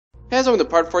Hey, welcome to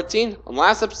part 14. On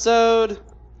last episode,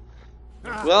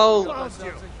 well,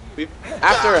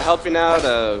 after helping out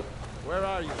a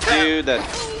dude that,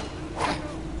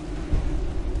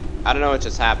 I don't know what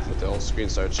just happened with the whole screen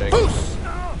started shaking.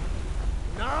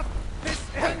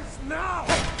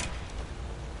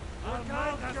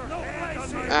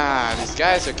 These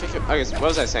guys are kicking. Okay, so what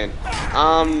was I saying?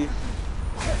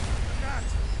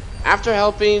 After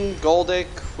helping Goldick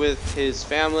with his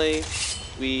family,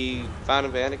 we found a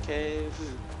bandit cave.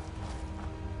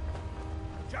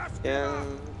 Yeah.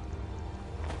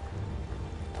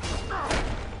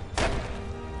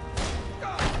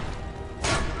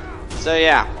 So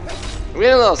yeah, I'm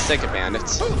getting a little sick of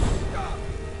bandits.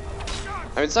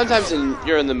 I mean, sometimes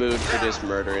you're in the mood for just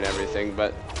murder and everything,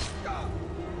 but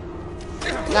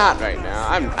not right now.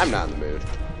 I'm not in the mood.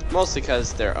 Mostly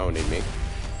because they're owning me.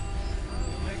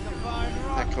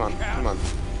 Ah, come on, come on.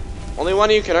 Only one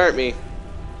of you can hurt me.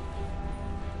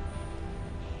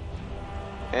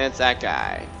 And it's that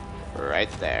guy. Right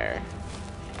there.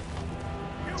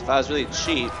 So if I was really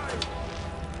cheap,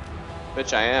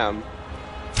 which I am.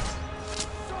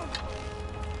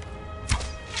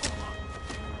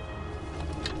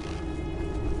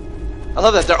 I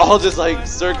love that they're all just like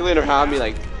circling around me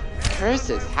like,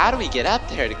 curses, how do we get up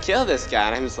there to kill this guy?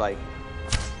 And I'm just like,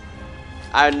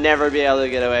 I would never be able to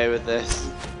get away with this.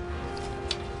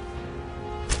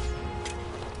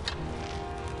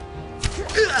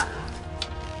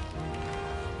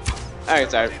 Alright,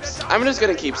 sorry. I'm just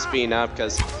gonna keep speeding up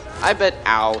because I bet,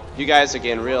 ow, you guys are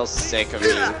getting real sick of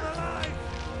me.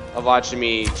 Of watching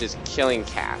me just killing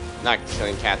not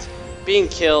killing cats, being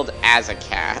killed as a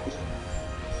cat.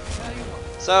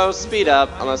 So, speed up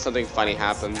unless something funny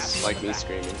happens, like me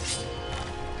screaming.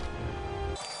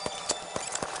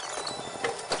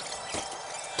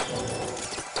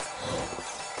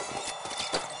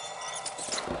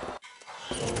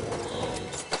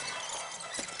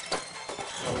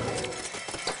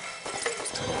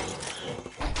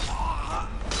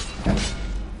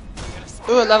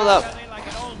 Ooh, level up!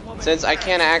 Since I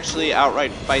can't actually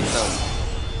outright fight them.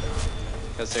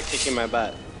 Because they're kicking my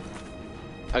butt.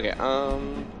 Okay,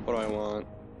 what do I want?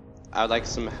 I would like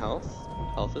some health.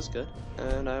 Health is good.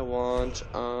 And I want,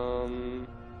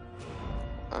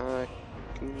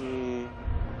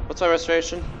 what's my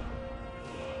restoration?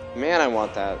 Man, I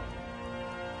want that.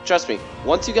 Trust me,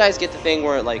 once you guys get the thing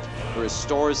where it, like,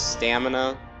 restores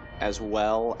stamina as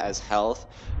well as health,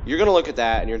 you're gonna look at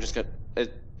that and you're just gonna,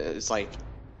 it's like,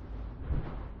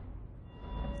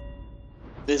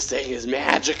 this thing is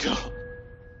magical.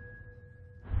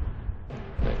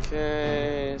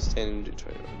 Okay, stand and do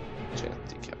 20.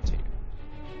 Chance decapitate.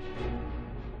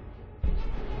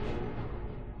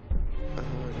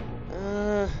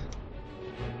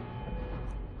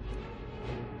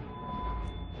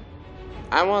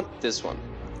 I want this one.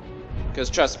 Because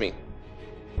trust me,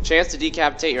 chance to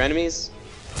decapitate your enemies.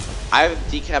 I've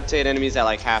decapitated enemies at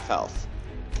like half health.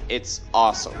 It's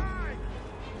awesome.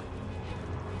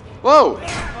 Whoa!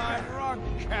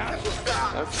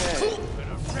 Okay.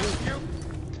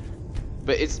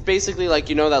 But it's basically like,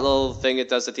 you know that little thing it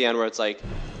does at the end where it's like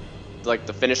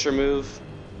the finisher move?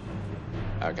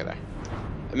 Okay, there.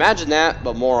 Imagine that,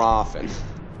 but more often.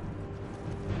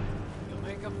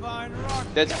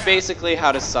 That's basically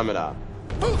how to sum it up.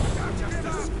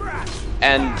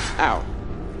 And, ow.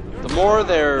 The more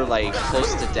they're like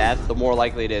close to death, the more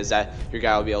likely it is that your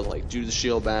guy will be able to like do the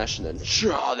shield bash and then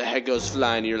the head goes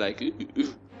flying and you're like, ooh,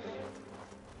 ooh.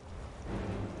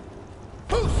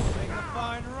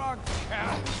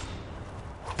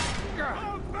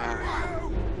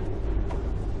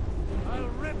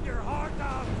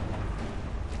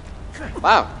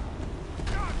 Wow,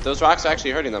 those rocks are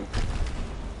actually hurting them.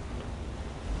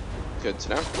 Good to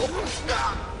know.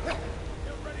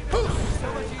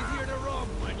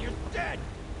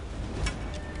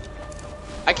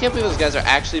 I can't believe those guys are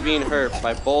actually being hurt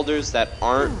by boulders that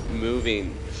aren't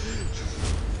moving.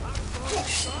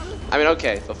 I mean,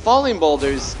 okay, the falling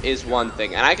boulders is one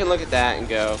thing, and I can look at that and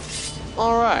go,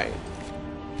 alright.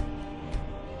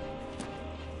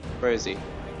 Where is he?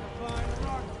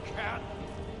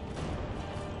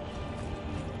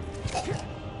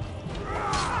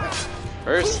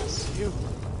 First.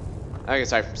 Okay,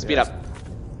 sorry, speed up.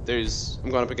 I'm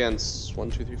going up against 1,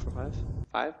 2, 3, 4,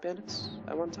 5 bandits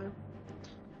at one time.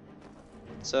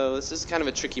 So this is kind of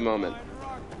a tricky moment.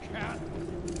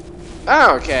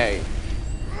 Oh, okay.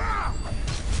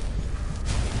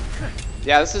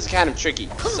 Yeah, this is kind of tricky.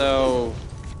 So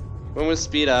when we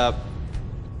speed up,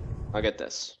 I'll get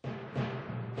this.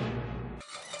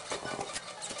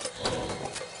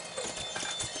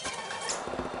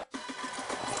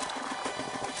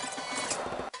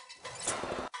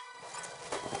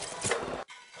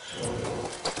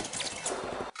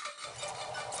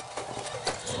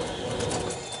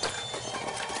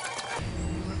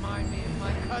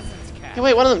 Hey,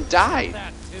 wait, one of them died.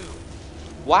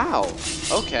 Wow.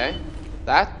 Okay.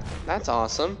 That's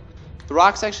awesome. The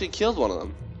rocks actually killed one of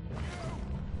them.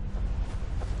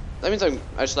 That means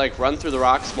I should like run through the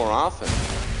rocks more often,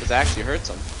 because it actually hurts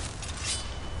them.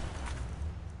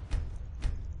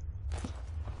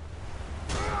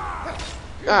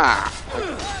 Ah.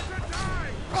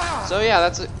 So yeah,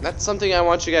 that's something I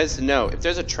want you guys to know. If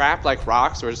there's a trap like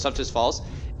rocks or stuff just falls,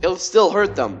 it'll still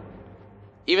hurt them,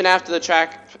 even after the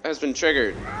trap has been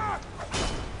triggered.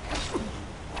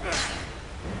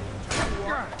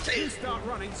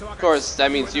 Of course,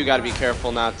 that means you gotta be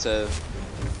careful not to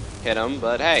hit them,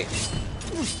 but hey.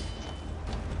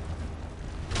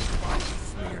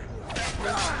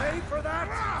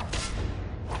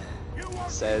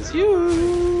 Says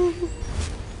you.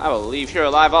 I will leave here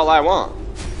alive all I want.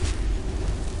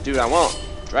 Dude, I want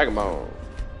Dragon Ball.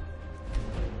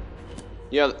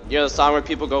 You know the song where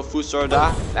people go Fuso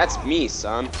Da? That's me,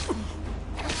 son.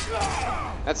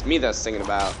 That's me that's singing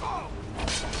about.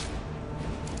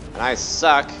 And I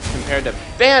suck compared to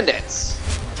Bandits.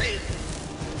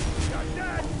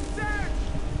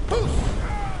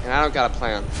 And I don't got a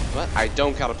plan. What? I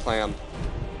don't got a plan.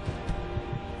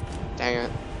 Dang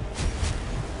it.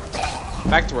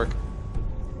 Back to work.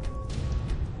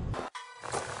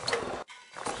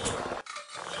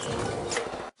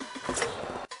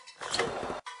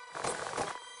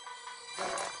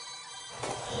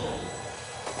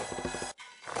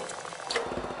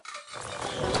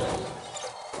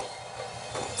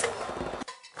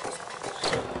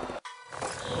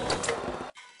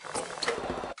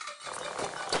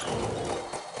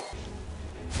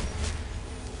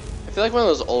 I feel like one of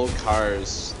those old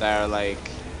cars that are like,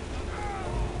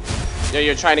 you know,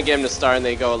 you're trying to get them to start and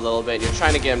they go a little bit, and you're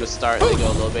trying to get them to start and they go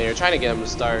a little bit, and you're trying to get them to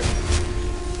start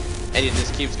and it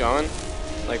just keeps going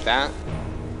like that.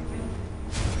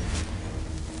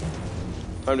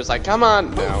 But I'm just like, come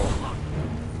on, no.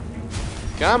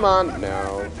 Come on,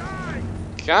 no.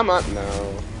 Come on,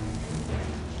 no.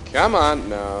 Come on,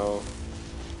 no.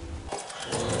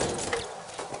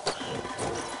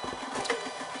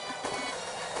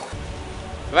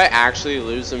 If I actually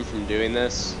lose them from doing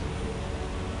this,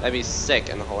 that'd be sick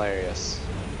and hilarious.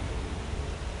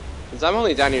 Because I'm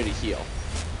only down here to heal.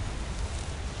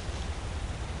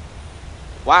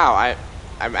 Wow,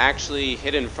 I'm actually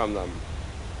hidden from them.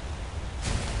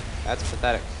 That's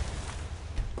pathetic.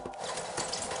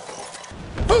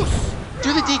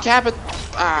 Do the decapitate!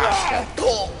 Ah,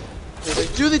 God.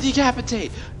 Like, do the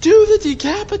decapitate! Do the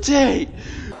decapitate!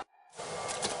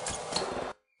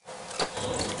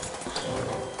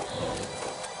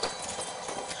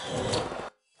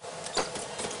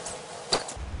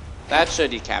 That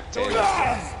should decapitate.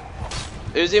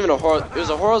 It was even a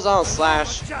horizontal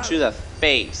slash to the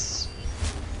face.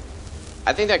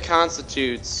 I think that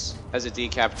constitutes as a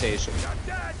decapitation.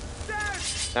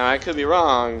 Now I could be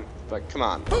wrong, but come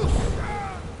on.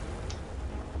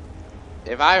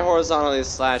 If I horizontally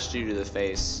slashed you to the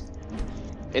face,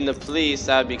 in the police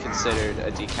that would be considered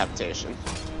a decapitation.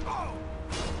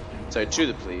 So to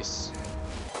the police.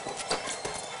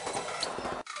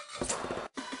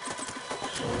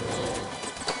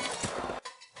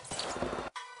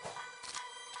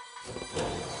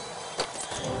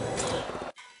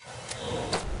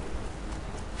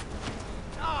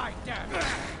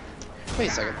 Wait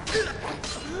a second.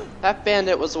 That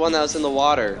bandit was the one that was in the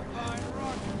water.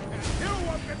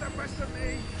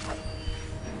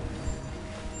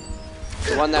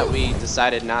 The one that we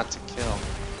decided not to kill.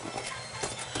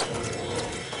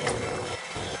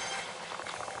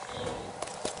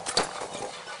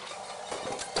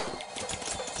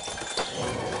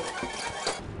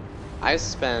 I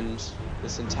spend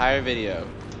this entire video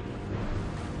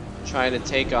trying to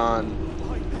take on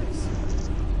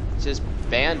just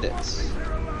bandits,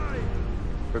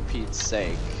 for Pete's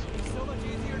sake.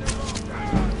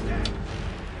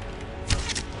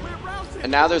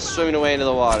 And now they're swimming away into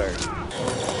the water.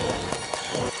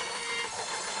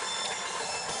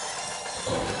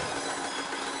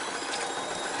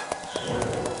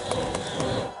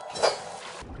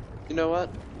 You know what?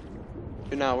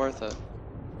 You're not worth it.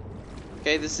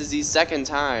 Okay, this is the second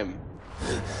time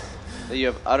that you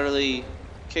have utterly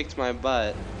kicked my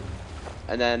butt,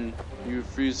 and then you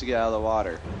refuse to get out of the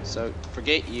water. So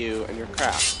forget you and your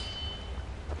crap.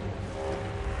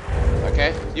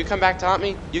 Okay? You come back to haunt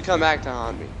me? You come back to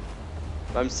haunt me.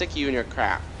 But I'm sick of you and your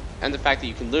crap. And the fact that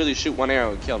you can literally shoot one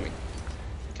arrow and kill me.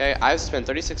 Okay? I've spent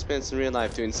 36 minutes in real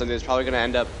life doing something that's probably going to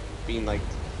end up being like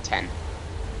 10.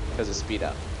 Because of speed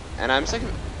up. And I'm sick of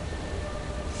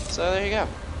it. So there you go.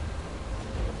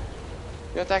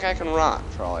 You know, that guy can rot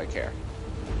for all I care.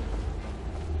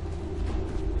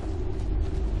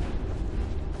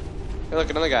 Hey, look,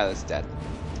 another guy that's dead.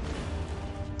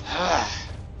 I'm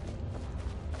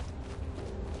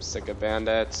sick of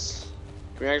bandits.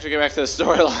 Can we actually get back to the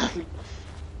storyline?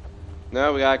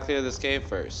 No, we gotta clear this cave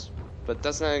first. But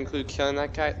doesn't that include killing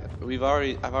that guy? I've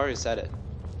already said it.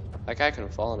 That guy can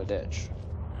fall in a ditch.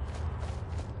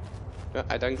 No,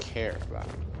 I don't care about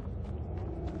him.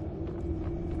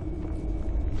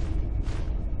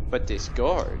 But this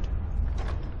gourd,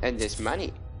 and this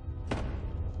money,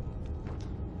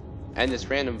 and this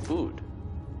random food,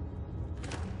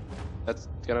 that's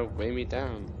gonna weigh me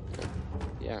down.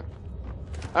 Yeah.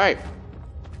 Alright.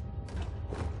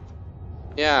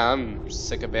 Yeah, I'm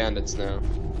sick of bandits now.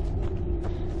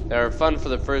 They were fun for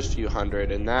the first few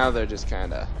hundred, and now they're just they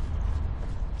kinda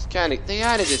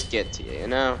just get to you, you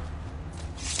know?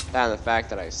 And the fact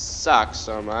that I suck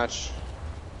so much.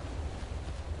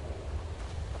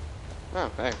 Oh,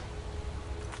 hey.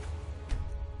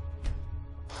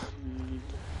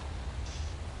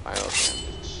 Final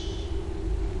damage.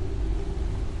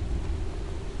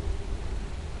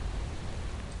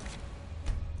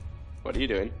 What are you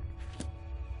doing?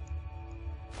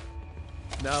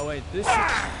 Now wait, this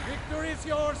victory is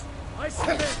yours. I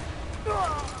submit.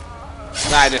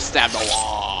 I just stabbed the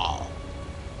wall.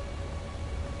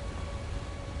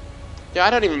 Yeah,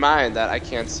 I don't even mind that I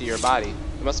can't see your body.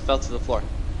 It must have fell to the floor.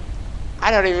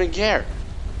 I don't even care.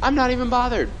 I'm not even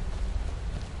bothered.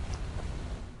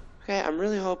 Okay, I'm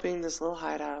really hoping this little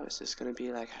hideout is just gonna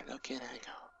be like, I look in, I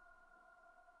go,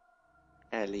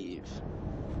 and I leave.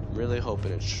 I'm really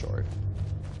hoping it's short.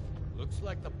 Looks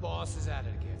like the boss is at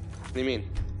it again. What do you mean?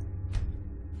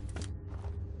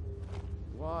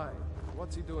 Why?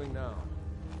 What's he doing now?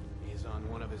 He's on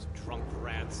one of his drunk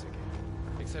rants again.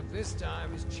 Except this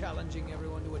time he's challenging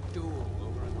everyone to a duel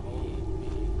over in the hole.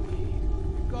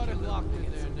 We've got him locked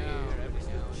in there now. He's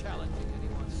still challenging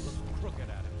anyone who looks crooked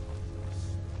at him.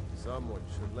 Someone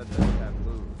should let that cat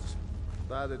loose.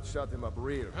 That'd shut him up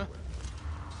real quick.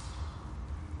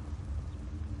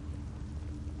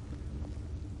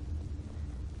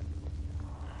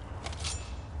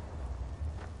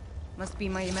 Must be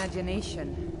my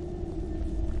imagination.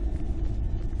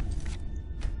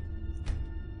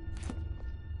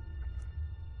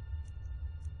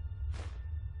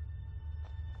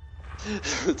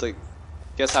 It's like,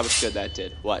 guess how much good that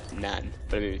did? What? None.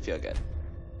 But it made me feel good.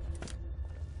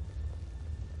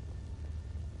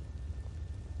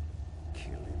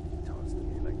 Kill him. He talks to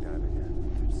me like that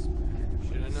again.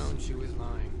 Should have known she was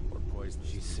lying. Or poison.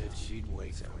 She said she'd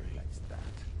wait for me. Likes that.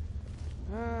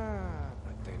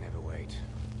 But they never wait.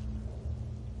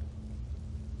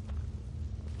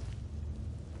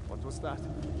 What was that?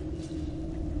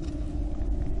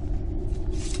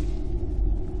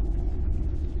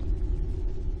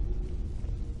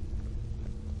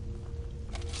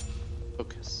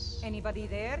 Focus. Anybody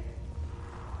there?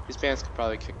 These pants could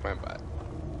probably kick my butt.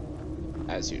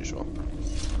 As usual.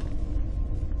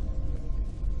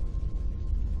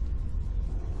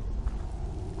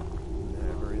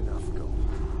 Never enough gold.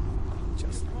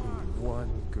 Just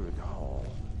one good haul.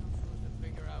 To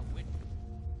figure out which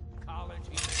college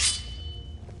he's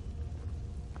in.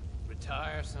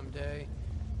 Retire someday.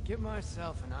 Give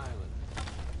myself an island.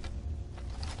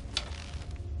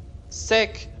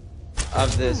 Sick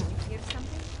of this Hear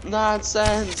something?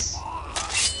 nonsense.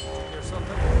 Hear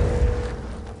something?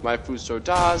 My Fuso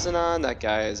Dawson on. That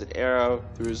guy has an arrow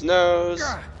through his nose.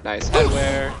 Nice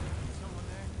headwear.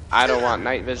 I don't want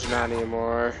night vision on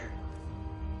anymore.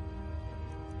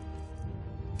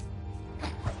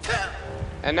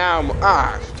 And now I'm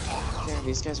damn,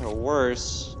 these guys are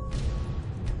worse.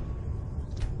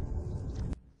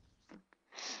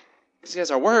 These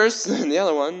guys are worse than the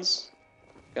other ones.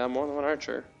 Got more than one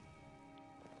archer.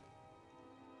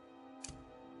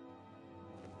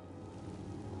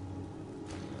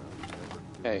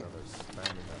 Hey. Another spam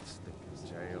in that stinker's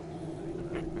jail.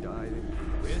 I died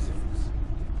in Wizards.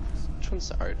 Which one's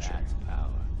the archer? That's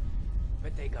power.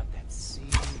 But they got that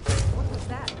seed. What was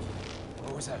that?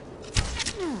 What was that?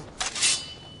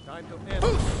 time to end.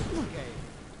 Okay.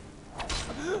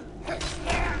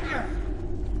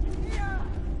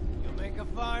 You'll make a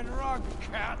fine rug,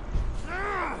 cat.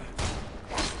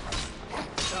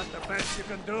 Is that the best you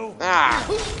can do?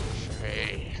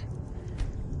 Hey.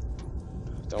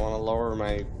 Don't want to lower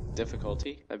my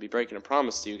difficulty. I'd be breaking a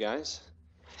promise to you guys.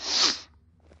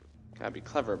 Gotta be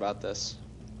clever about this.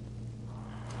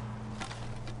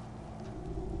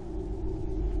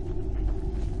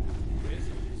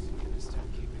 Wizards.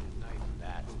 Start keeping at night.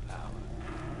 That's power.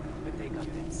 But they got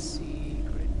that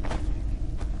secret magic.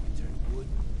 Turn wood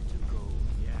to gold.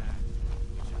 Yeah.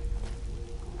 Which I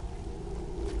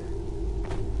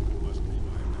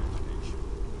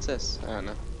What's this? I don't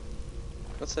know.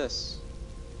 What's this?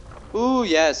 Ooh,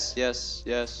 yes, yes,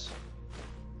 yes.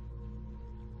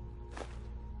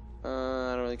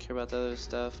 I don't really care about the other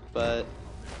stuff, but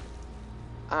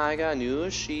I got a new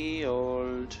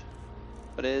shield.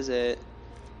 What is it?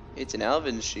 It's an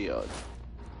elven shield.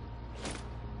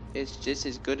 It's just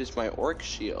as good as my orc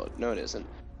shield. No, it isn't,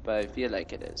 but I feel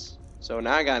like it is. So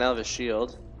now I got an elven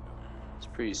shield. It's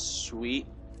pretty sweet.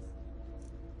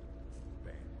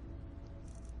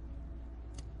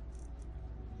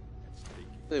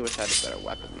 I really wish I had a better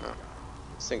weapon though.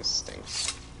 This thing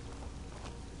stinks.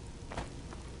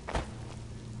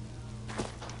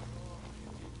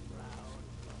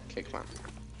 Okay, come on.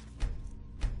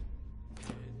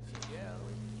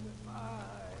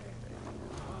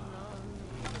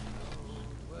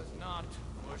 Was not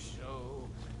for show,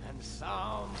 and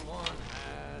someone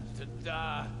had to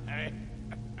die.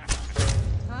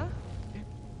 Huh?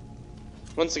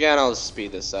 Once again, I'll just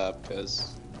speed this up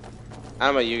because I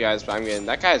don't know about you guys, but I'm getting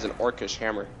that guy has an orcish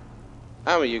hammer. I don't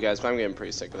know about you guys, but I'm getting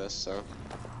pretty sick of this. So.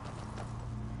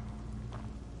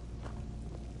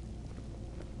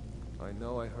 I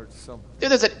know I heard something.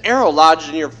 Dude, there's an arrow lodged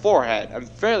in your forehead. I'm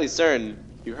fairly certain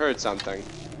you heard something.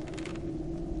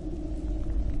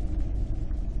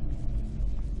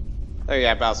 Oh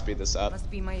yeah, but I'll speed this up.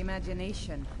 Must be my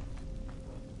imagination.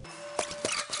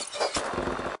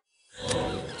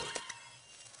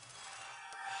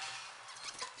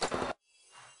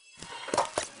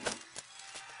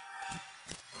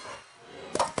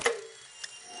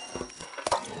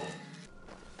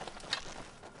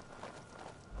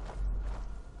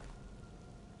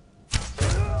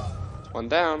 One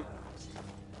down.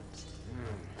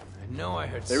 I know I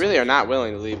heard. They really are not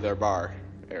willing to leave their bar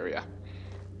area.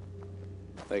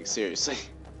 Like, seriously.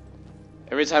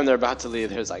 Every time they're about to leave,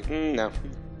 there's like, no.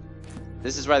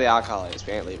 This is where the alcohol is.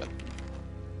 We ain't leaving.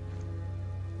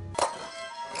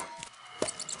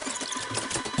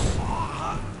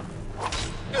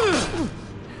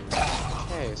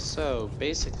 Okay, so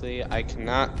basically, I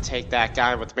cannot take that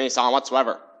guy with mace on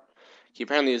whatsoever. He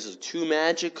apparently is too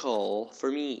magical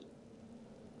for me.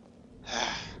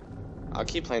 I'll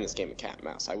keep playing this game of cat and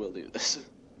mouse. I will do this.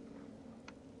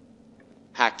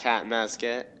 Hack cat and mouse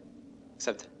get.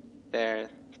 Except they're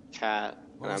cat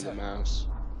and I'm the mouse.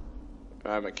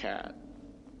 I'm a cat.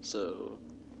 So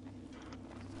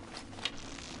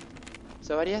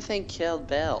what do you think killed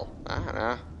Bill? I don't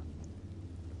know.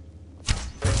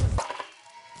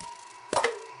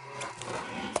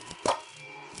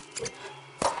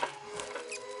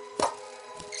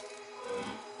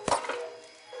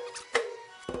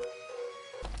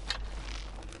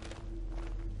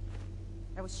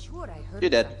 I was sure I heard You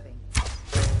did. something.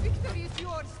 Victory is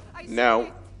yours. I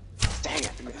No. submit. Dang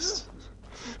it, I missed.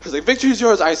 I was like, victory's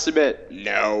yours, I submit.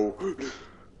 No.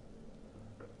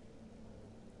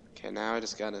 Okay, now I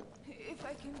just gotta. If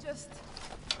I can just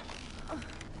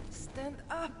stand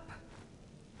up.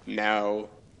 No.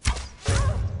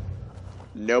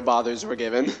 No bothers were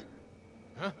given.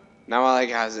 Huh? Now all I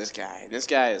got is this guy. This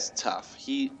guy is tough.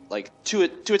 He, like, two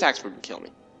attacks would kill me.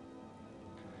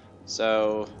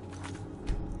 So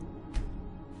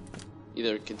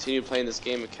either continue playing this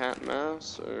game of cat and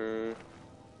mouse, or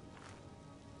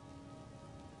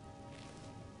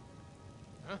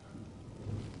Huh?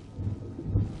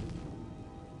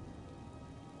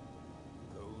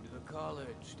 Go to the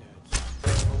college, Dad.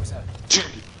 What was that?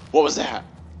 what was that?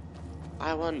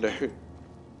 I wonder.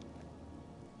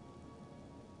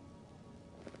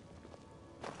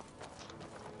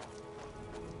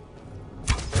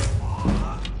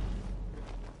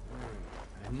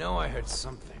 I know I heard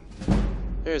something.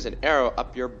 There's an arrow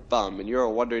up your bum, and you're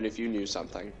wondering if you knew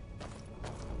something.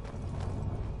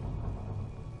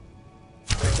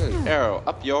 There's an arrow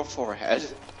up your forehead.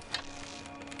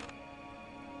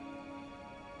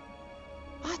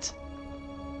 What?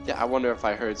 Yeah, I wonder if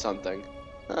I heard something.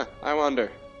 Huh, I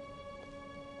wonder.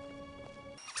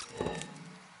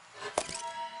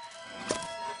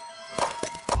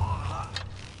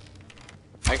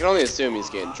 I can only assume he's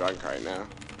getting drunk right now.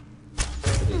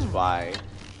 Which is why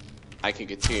I can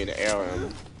continue to arrow him.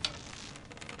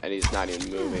 And he's not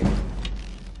even moving.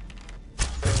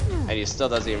 And he still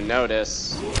doesn't even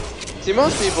notice. See,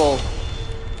 most people,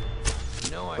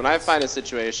 when I find a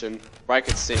situation where I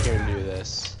could sit here and do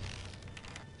this,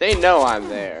 they know I'm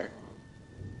there.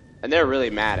 And they're really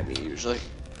mad at me, usually.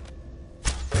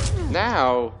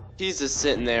 Now, he's just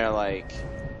sitting there like,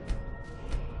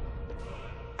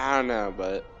 I don't know,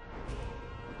 but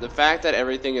the fact that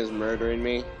everything is murdering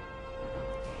me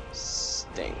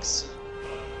stinks.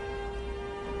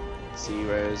 Let's see,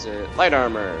 where is it? Light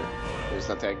armor. There's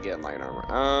nothing I can get in light armor.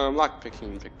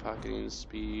 Lockpicking, pickpocketing,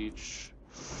 speech.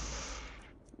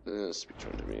 Speech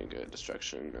wouldn't be a good.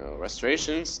 Destruction. No.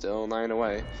 Restoration, still 9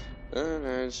 away.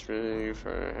 That's really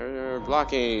for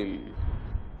blocking.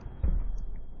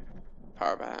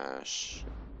 Power bash.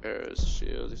 Arrows,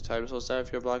 shield. If time slows down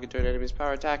if you're blocking during enemy's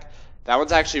power attack. That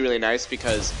one's actually really nice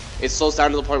because it slows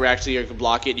down to the point where actually you can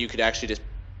block it. You could actually just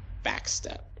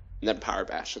backstep and then power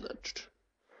bash and then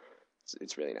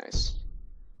it's really nice.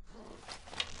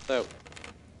 So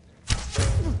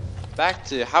back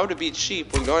to how to beat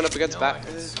sheep when going up against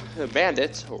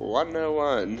bandits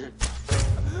 101.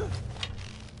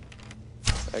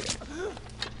 Okay.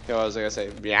 What was I gonna say?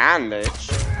 Bandits.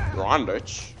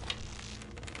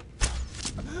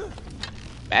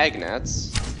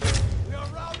 Magnets.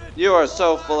 You are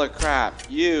so full of crap.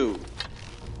 You.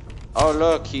 Oh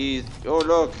look,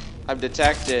 I'm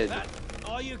detected. That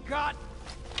all you got?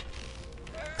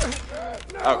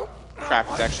 Oh crap,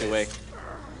 he's actually awake.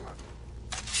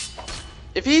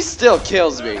 If he still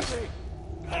kills me.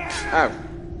 Oh.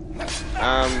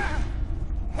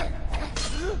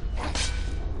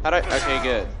 Okay,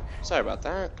 good. Sorry about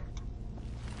that.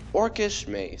 Orcish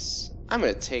mace. I'm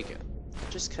gonna take it.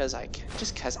 Just cause I can.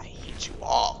 Just cause I hate you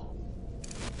all.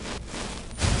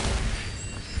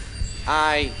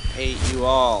 I hate you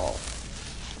all.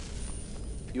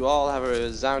 You all have a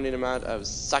resounding amount of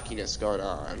suckiness going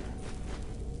on.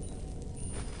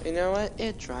 You know what?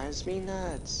 It drives me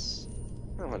nuts.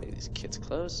 I don't want any of these kids'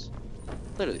 clothes.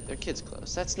 Literally, they're kids'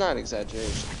 clothes. That's not an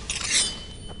exaggeration.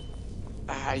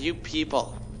 Ah, you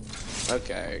people.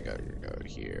 Okay, gotta go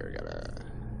here. Gotta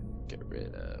get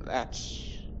rid of that.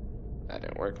 That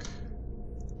didn't work.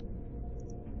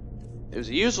 It was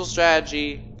a useful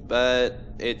strategy, but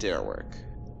it didn't work.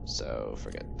 So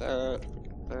forget that.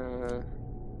 There we go.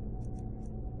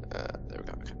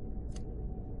 Okay.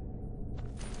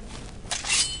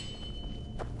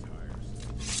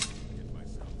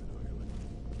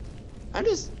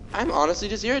 I'm honestly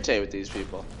just irritated with these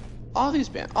people. All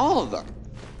of them.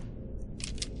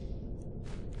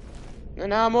 And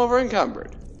now I'm over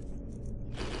encumbered.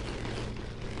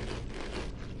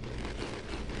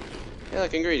 Yeah,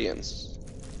 like ingredients.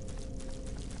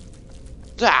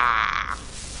 Ah!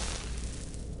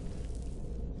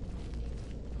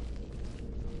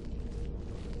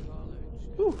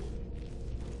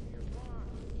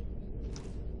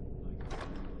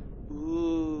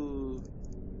 Ooh.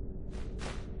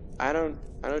 I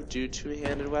don't do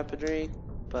two-handed weaponry,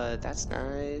 but that's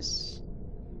nice.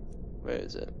 Where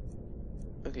is it?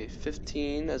 Okay,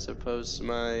 15 as opposed to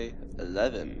my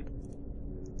 11.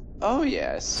 Oh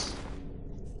yes.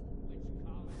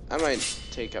 I might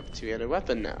take up a two-handed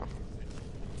weapon now.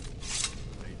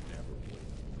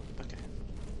 Okay.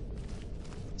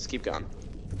 Let's keep going.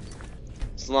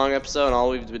 It's a long episode and all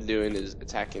we've been doing is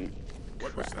attacking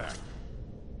crap. What was that?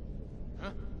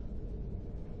 Huh?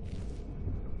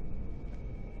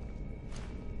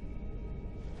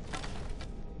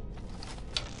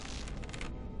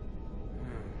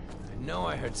 I know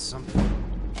I heard something.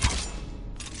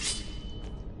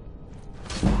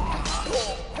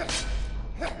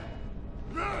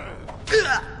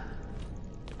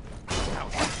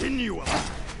 Continue.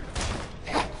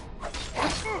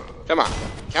 Come on.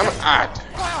 Come on. Ah.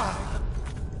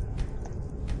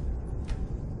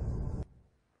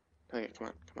 Okay, come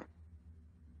on. Come on.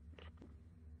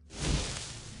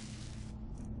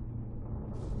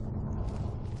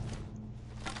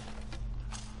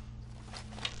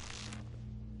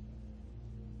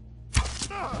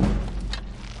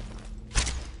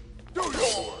 Do your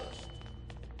worst.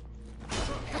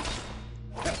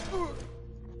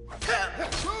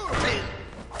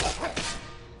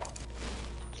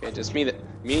 Okay, just me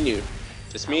and you.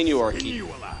 Just me and you, Orky. You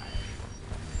alive.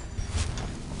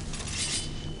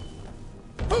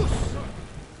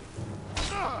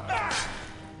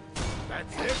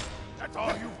 That's it? That's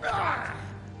all you've got?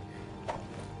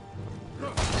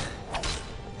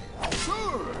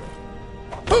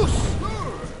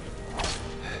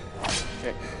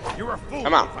 Okay. You're a fool.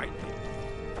 Come on. To fight me.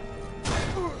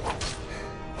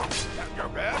 That your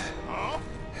best, huh?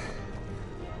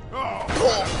 Oh,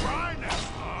 try now,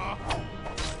 huh?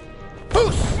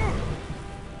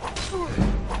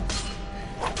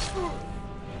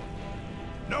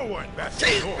 No one best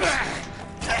than yours.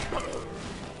 Come on.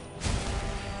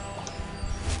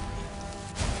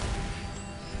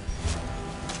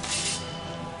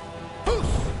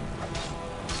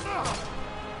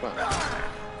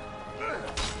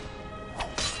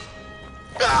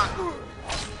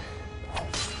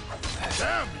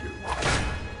 Damn you!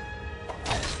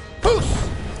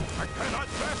 I cannot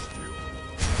trust you.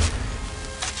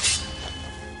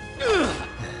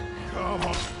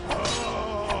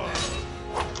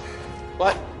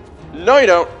 No, you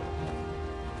don't.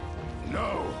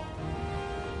 No.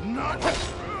 Not.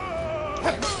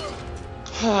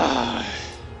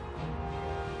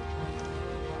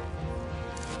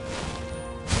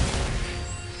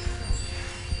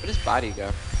 Where'd his body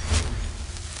go?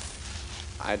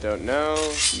 I don't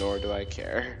know, nor do I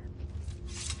care.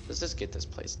 Let's just get this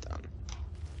place done.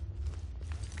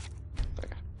 Okay.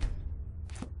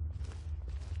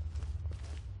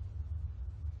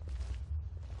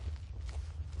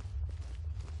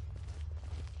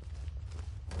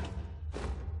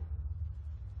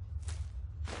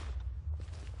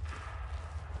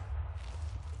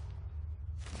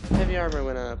 Heavy armor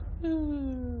went up.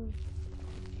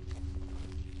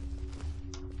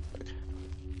 Okay.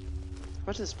 How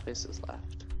much of this place is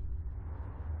left?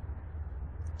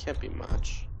 Can't be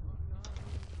much.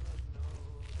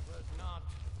 Was not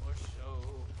for show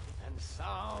and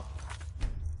so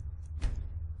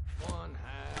one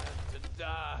had to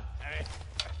die.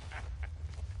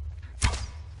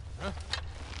 Huh?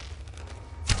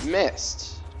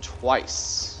 Missed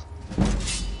twice.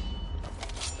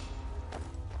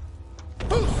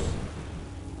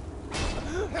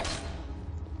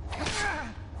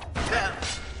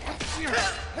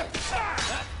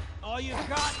 All you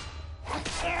got?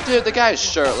 Dude, the guy's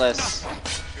shirtless.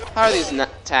 How are these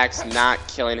attacks not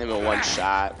killing him in one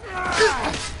shot?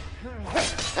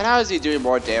 And how is he doing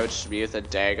more damage to me with a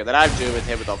dagger than I'm doing with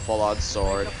him with a full-on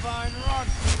sword? Fine rock,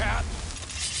 cat.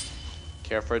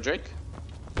 Care for a drink?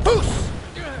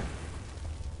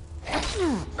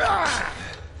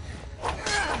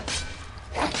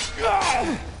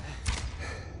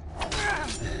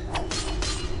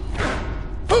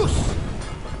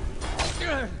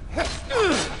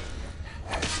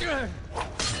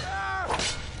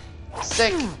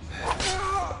 Sick.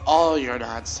 All your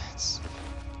nonsense.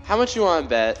 How much you want to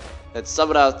bet that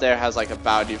someone out there has like a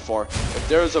bounty for if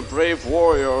there's a brave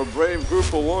warrior or a brave group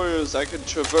of warriors that can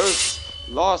traverse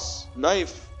lost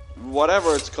knife,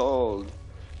 whatever it's called?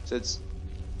 Since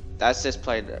that's just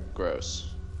plain gross.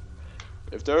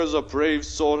 If there's a brave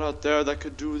soul out there that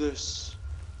could do this,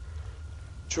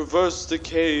 traverse the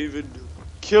cave and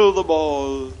kill them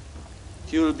all,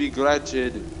 he will be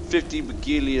granted $50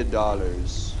 bagillion.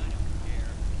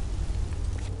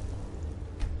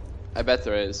 I bet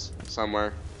there is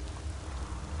somewhere.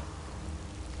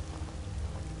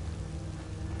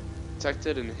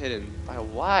 Protected and hidden by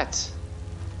what?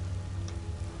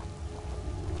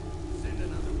 Send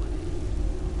another one.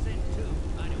 Send two.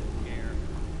 I don't care.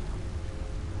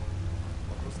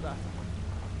 What was that?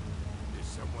 Is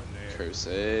someone there?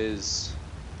 Curses. Is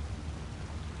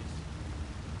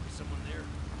someone there?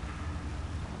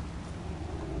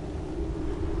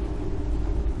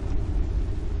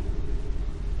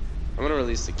 I'm gonna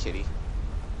release the kitty.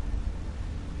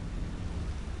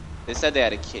 They said they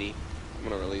had a kitty. I'm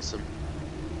gonna release him.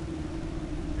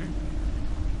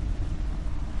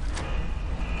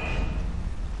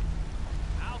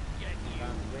 I'll get you.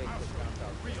 I'll show you the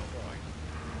real fight.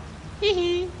 Hee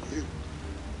hee.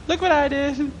 Look what I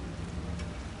did.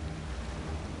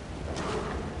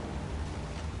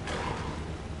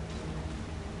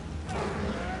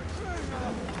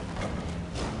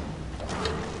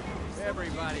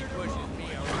 Everybody pushes me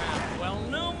around. Well,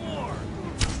 no more.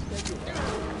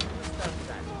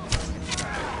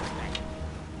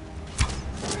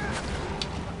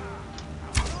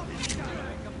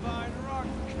 Combine rock,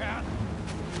 cat.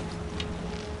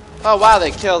 Oh wow,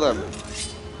 they killed him.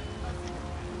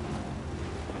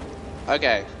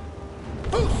 Okay.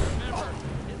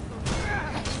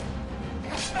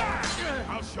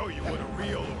 I'll show you what a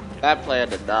real. That plan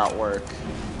did not work.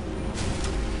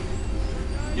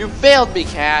 You failed me,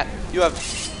 Cat. You have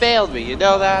failed me. You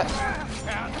know that?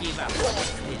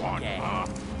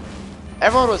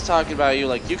 Everyone was talking about you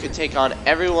like you could take on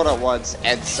everyone at once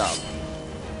and some.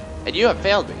 And you have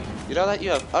failed me. You know that? You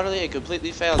have utterly and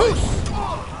completely failed me.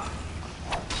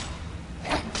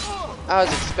 I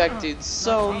was expecting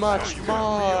so much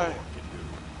more.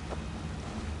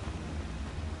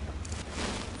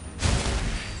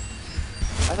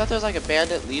 I thought there was like a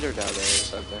bandit leader down there or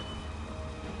something.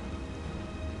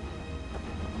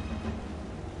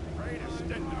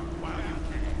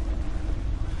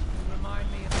 Remind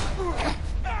me of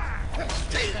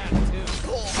that too.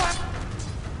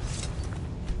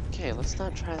 Okay, let's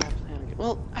not try that plan again.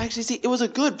 Well, actually, see, it was a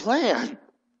good plan.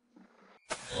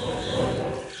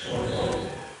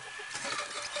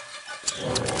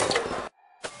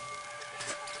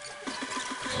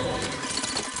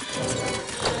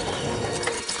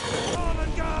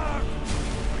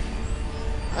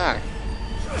 Alright.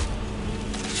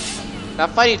 Now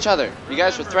fight each other. You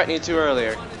guys were threatening to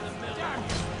earlier.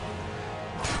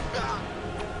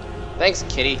 Thanks,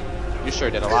 kitty. You sure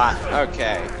did a lot.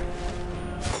 Okay.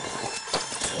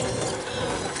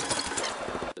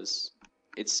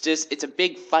 It's a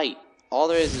big fight. All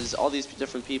there is all these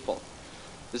different people.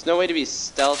 There's no way to be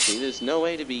stealthy. There's no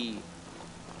way to be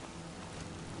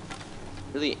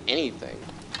really anything.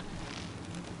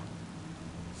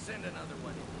 Send another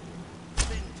one in.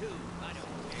 Send two. I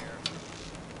don't care.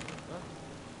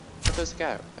 Where's this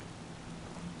guy?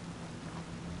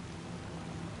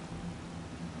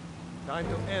 Time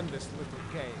to end this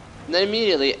little game. And then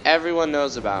immediately everyone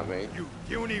knows about me. You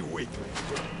puny weakling.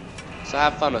 So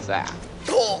have fun with that.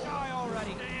 Die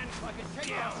already. Like a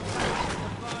takeout.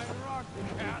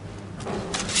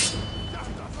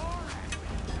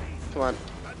 Come on.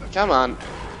 Come on.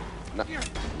 No.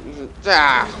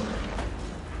 Ah.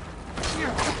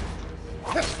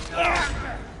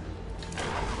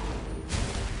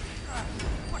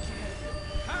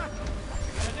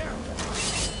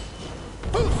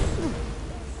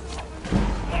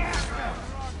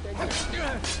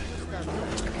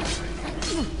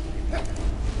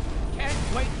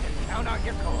 Can't wait to count out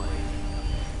your coin.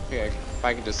 Okay, if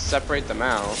I can just separate them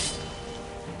out.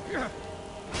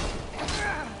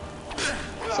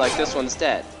 It's like this one's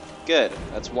dead. Good,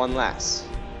 that's one less.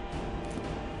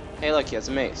 Hey look, he has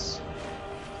a mace.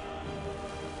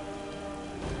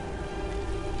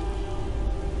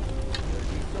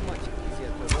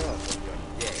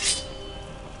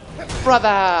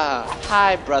 Brother!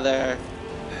 Hi, brother.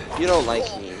 You don't like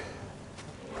me.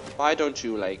 Why don't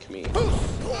you like me?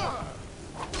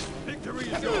 Victory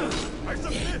is yours. I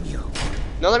submit.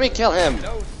 No, let me kill him.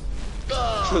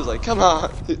 He was like, come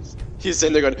on. He's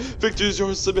sitting there going, victory is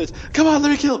yours, submit. Come on,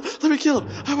 let me kill him. Let me kill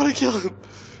him. I want to kill him.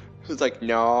 He's like,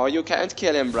 no, you can't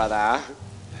kill him, brother.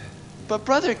 But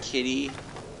brother kitty,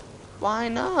 why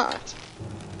not?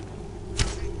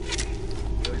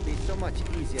 It'll be so much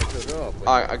easier to rob.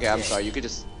 Oh, okay, I'm sorry.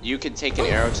 You could take an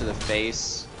arrow to the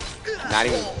face, not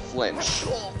even flinch.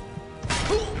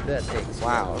 That takes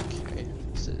Wow, okay.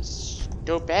 This is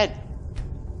stupid.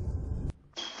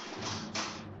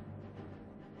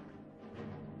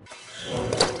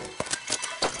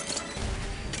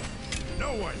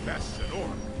 No one messes an orc.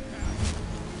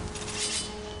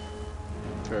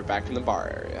 We're back in the bar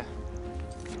area.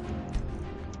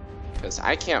 Because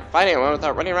I can't fight anyone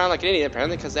without running around like an idiot,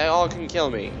 apparently, because they all can kill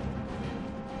me.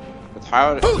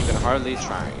 Without even hardly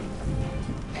trying.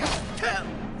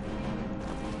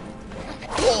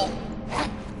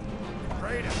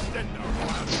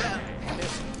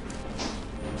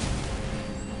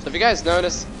 So if you guys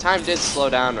notice, time did slow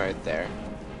down right there.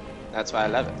 That's why I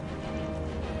love it.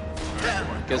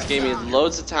 Because it gave me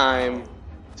loads of time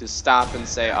to stop and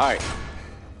say, alright,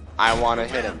 I want to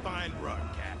hit him.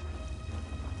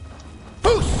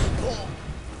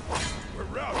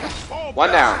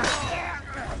 One down.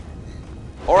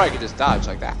 Or I could just dodge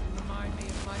like that. Remind me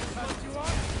of my cousin you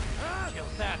are? Kill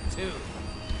that too.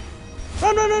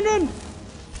 Run, run, run, run!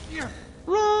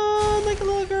 Run like a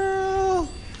little girl!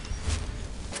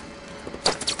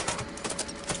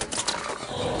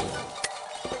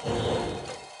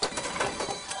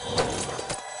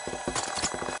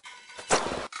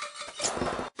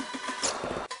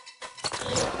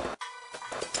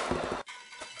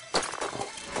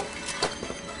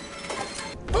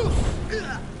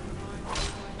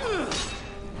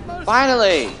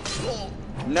 Finally!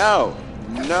 No,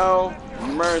 no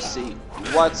mercy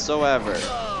whatsoever.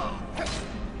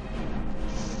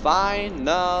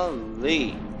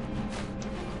 Finally!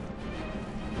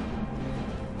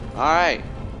 Alright,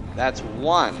 that's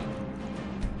one.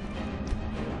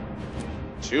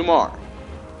 Two more.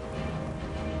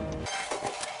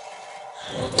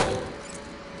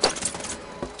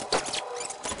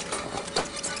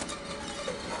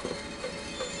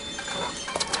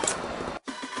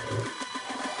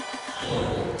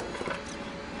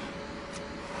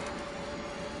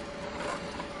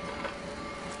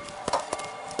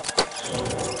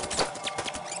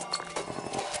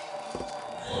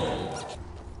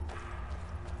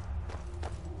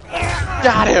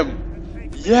 Got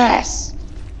him! Yes!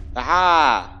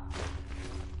 Aha!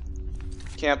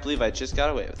 Can't believe I just got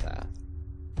away with that.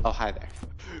 Oh, hi there.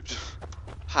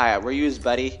 Hi, were you his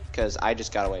buddy? Because I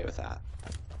just got away with that.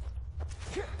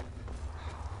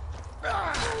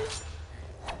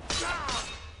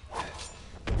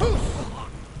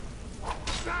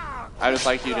 I just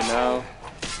like you to know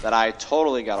that I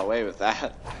totally got away with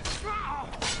that.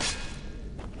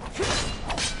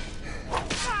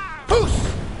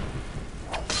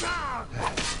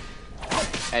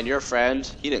 And your friend,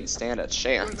 he didn't stand a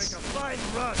chance.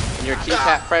 And your key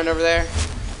cat friend over there?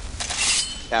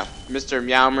 Yeah, Mr.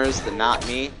 Meowmers, the not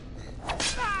me.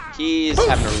 He's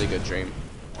having a really good dream.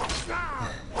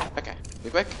 Okay, be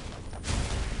quick.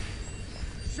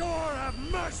 Sure, have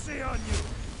mercy on you.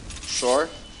 Shore?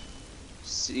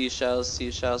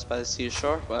 Seashells by the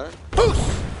seashore? What?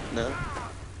 No.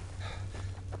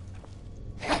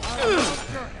 I'll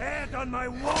put your head on my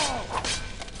wall.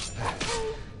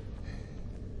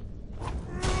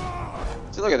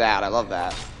 See, look at that. I love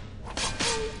that.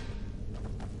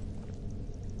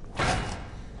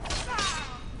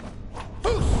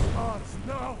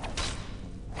 No.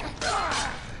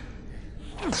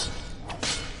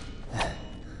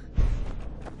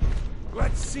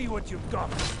 Let's see what you've got.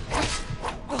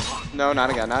 No, not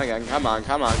again, not again. Come on,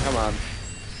 come on, come on.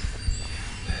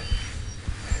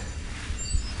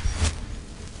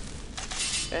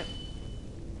 Okay.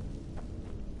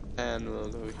 And we'll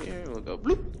go here, we'll go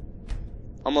bloop.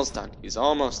 Almost done. He's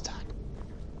almost done.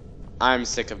 I'm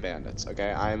sick of bandits,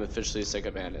 okay? I am officially sick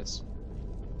of bandits.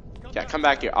 Yeah, come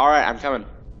back here. Alright, I'm coming.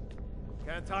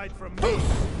 Can't hide from me.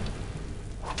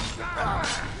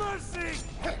 Mercy!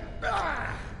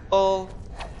 Oh,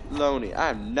 Loney,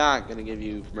 I'm not gonna give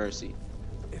you mercy.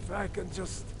 If I can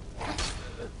just...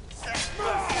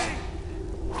 Mercy!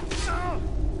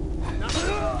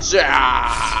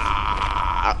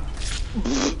 Ja!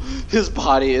 His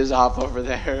body is off over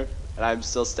there, and I'm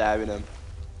still stabbing him.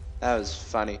 That was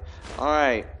funny.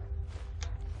 Alright.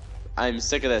 I'm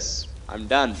sick of this. I'm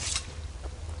done.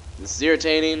 This is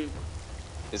irritating.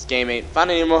 This game ain't fun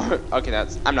anymore. Okay,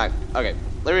 I'm not. Okay,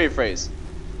 let me rephrase.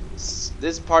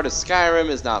 This part of Skyrim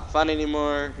is not fun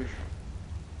anymore.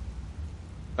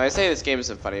 When I say this game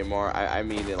isn't fun anymore, I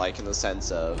mean it like in the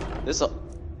sense of this.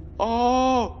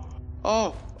 Oh!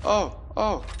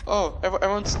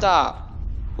 Everyone stop.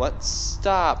 What?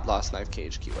 Stop. Lost knife,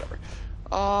 cage key, whatever.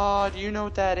 Oh, do you know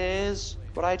what that is?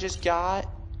 What I just got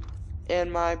in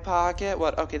my pocket?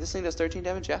 What? Okay, this thing does 13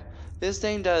 damage, yeah. This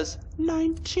thing does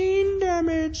 19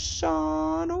 damage,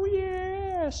 son. Oh,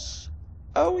 yes.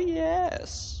 Oh,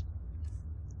 yes.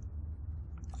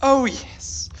 Oh,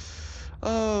 yes.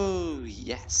 Oh,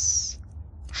 yes.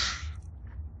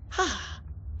 Ha.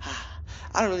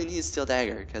 I don't really need a steel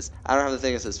dagger because I don't have the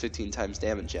thing that says 15 times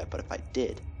damage yet, but if I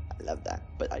did, I love that.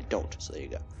 But I don't, so there you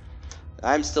go.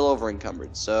 I'm still over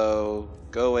encumbered, so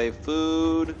go away.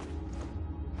 Food,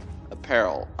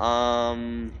 apparel.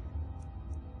 I'm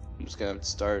just gonna have to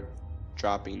start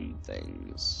dropping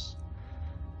things.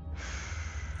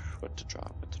 What to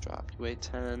drop? What to drop? You weigh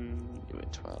 10. You weigh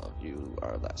 12. You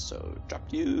are less, so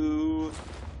drop you.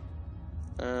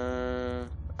 I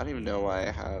don't even know why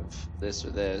I have this or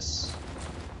this,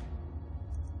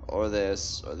 or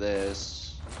this or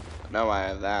this. I know I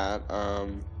have that.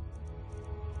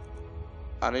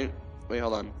 I didn't. Wait,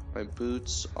 hold on. My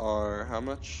boots are how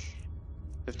much?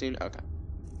 15? Okay.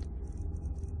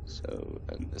 So,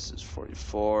 and this is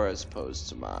 44 as opposed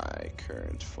to my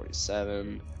current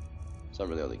 47. So I'm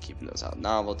really only keeping those out.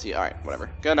 Novelty. Alright, whatever.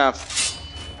 Good enough.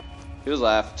 Who's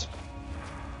left?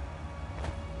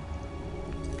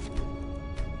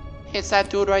 It's that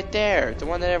dude right there. The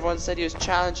one that everyone said he was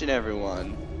challenging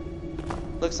everyone.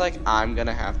 Looks like I'm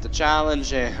gonna have to challenge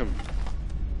him.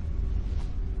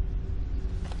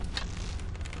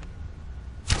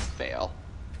 Fail.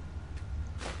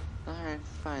 Alright,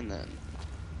 fine then.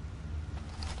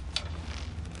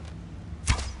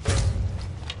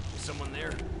 Someone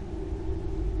there?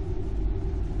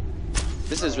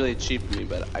 This is really cheap for me,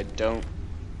 but I don't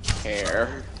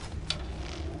care.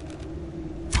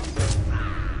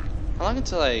 How long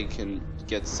until I can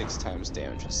get 6 times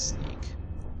damage with sneak?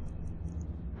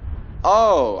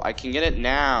 Oh, I can get it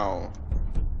now.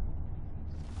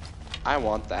 I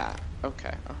want that.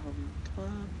 Okay. Come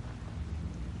on.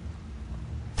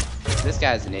 This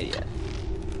guy's an idiot.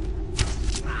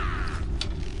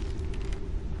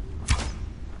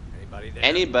 Anybody there?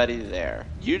 Anybody there?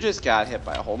 You just got hit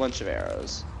by a whole bunch of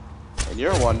arrows, and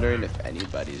you're wondering if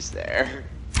anybody's there.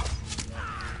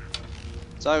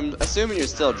 So I'm assuming you're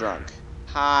still drunk.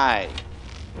 Hi.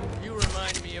 You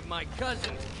remind me of my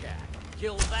cousin's cat.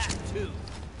 Kill that too.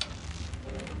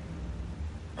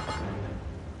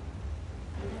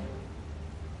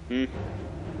 Hmm.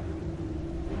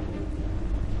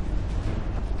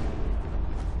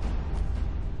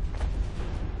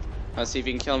 Let's see if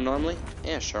you can kill him normally.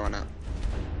 Yeah, sure, why not?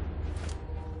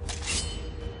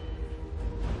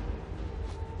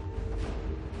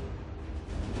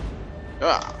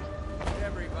 Ah.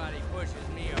 Everybody pushes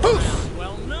me around.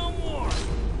 Well, no more.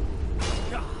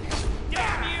 God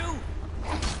damn you!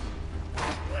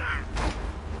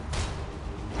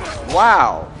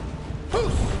 Wow.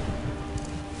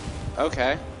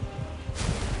 Okay.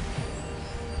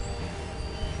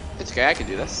 It's okay, I can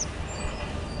do this.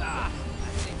 I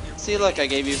think See, look, I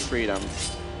gave you freedom.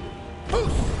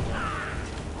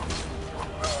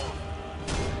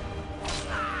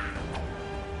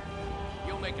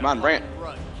 Come on, Brant.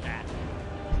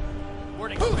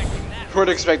 Weren't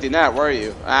expecting that, were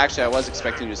you? Actually, I was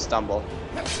expecting you to stumble.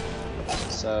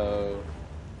 So,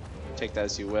 take that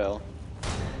as you will.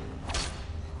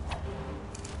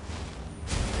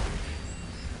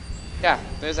 Yeah,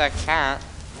 there's that cat.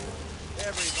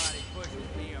 Everybody pushes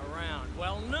me around.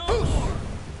 Well, no more.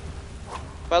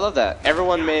 But I love that.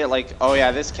 Everyone made it like, oh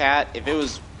yeah, this cat, if it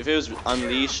was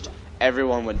unleashed,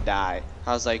 everyone would die.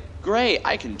 I was like, great,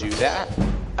 I can do that.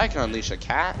 I can unleash a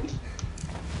cat.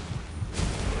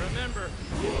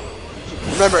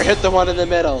 Remember, hit the one in the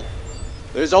middle.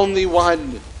 There's only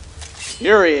one.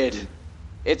 Period.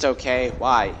 It's okay.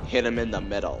 Why? Hit him in the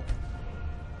middle.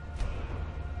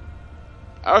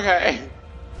 Okay.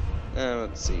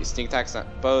 Let's see. Sneak attack's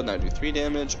not bow. Now do 3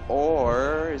 damage.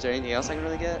 Or is there anything else I can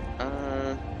really get?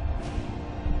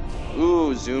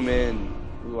 Ooh, zoom in.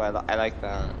 Ooh, I like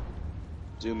that.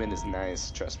 Zoom in is nice.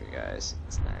 Trust me, guys.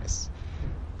 It's nice.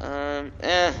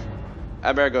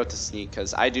 I better go to sneak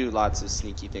because I do lots of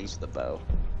sneaky things with a bow.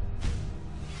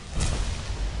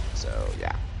 So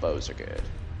yeah, bows are good.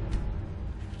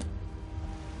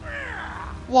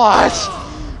 What?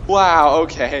 Wow.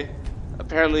 Okay.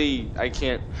 Apparently I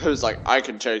can't. I was like, I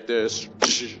can take this.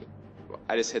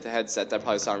 I just hit the headset. That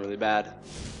probably sounded really bad.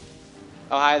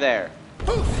 Oh, hi there.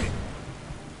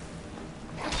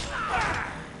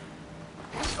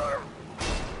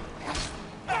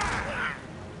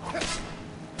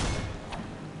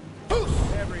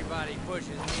 Everybody pushes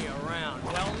me around.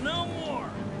 Well, no more.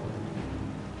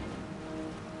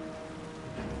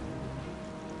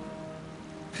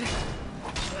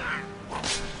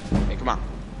 Hey, come on.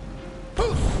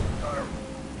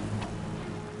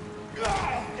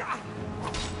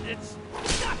 It's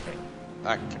nothing.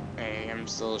 Okay, I'm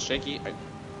still shaky.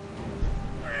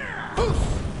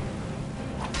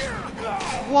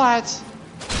 What?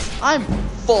 I'm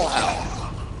full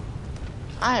health.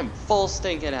 I'm full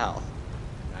stinking health.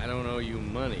 I don't owe you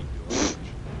money, do I?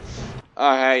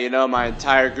 Oh, hey, you know, my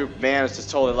entire group of bandits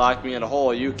just totally locked me in a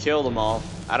hole. You killed them all.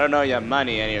 I don't know you have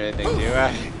money or anything, do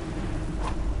I?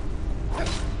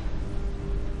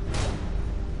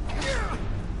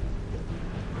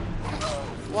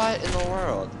 What in the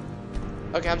world?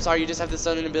 Okay, I'm sorry, you just have this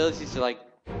sudden ability to, like,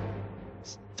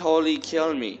 totally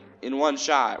kill me in one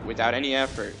shot without any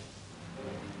effort.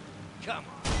 Come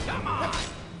on, come on.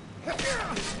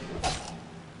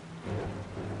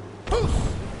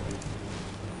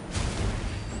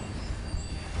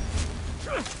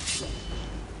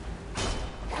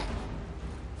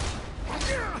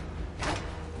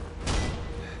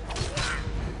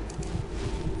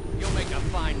 You'll make a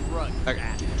fine rug. Okay.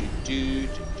 I'm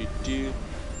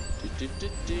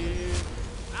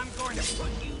going to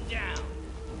put you down.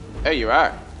 There you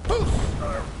are.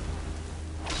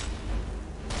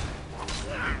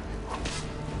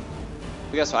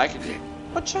 Guess what I can do?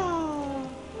 Whatcha?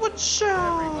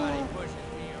 Whatcha?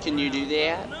 Can you do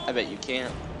that? I bet you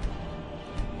can't.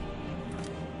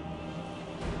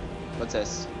 What's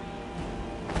this?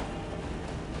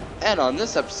 And on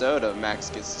this episode of Max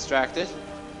Gets Distracted,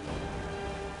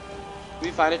 we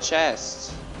find a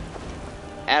chest.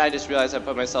 And I just realized I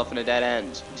put myself in a dead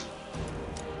end.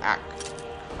 Ah.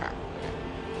 Crap.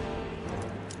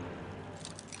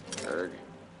 Erg.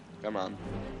 Come on.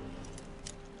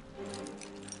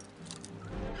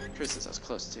 Christmas, I was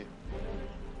close too.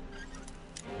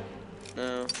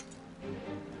 No.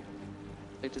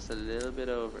 Like just a little bit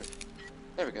over.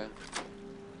 There we go.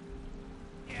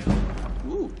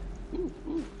 Ooh. Ooh,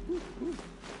 ooh, ooh, ooh.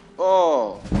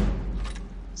 Oh.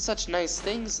 Such nice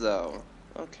things though.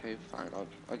 Okay, fine.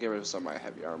 I'll get rid of some of my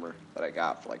heavy armor that I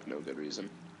got for like no good reason.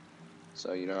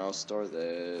 So, you know, I'll store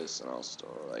this and I'll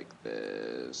store like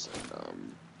this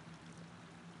and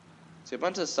see a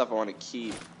bunch of stuff I want to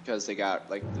keep because they got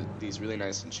like these really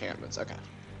nice enchantments. Okay.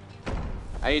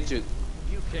 I need to.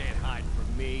 You can't hide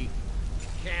from me. You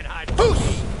can't hide from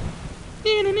me.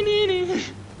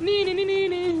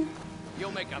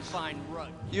 You'll make a fine rug.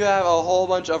 You have a whole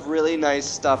bunch of really nice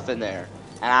stuff in there,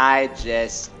 and I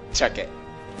just took it.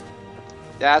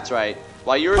 That's right.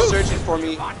 While you were searching for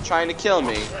me, trying to kill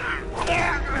me,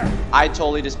 I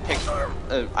totally just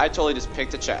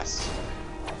picked a chest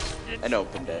and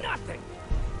opened it.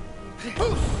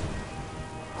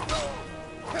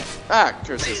 Ah,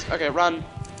 curses. Okay, run.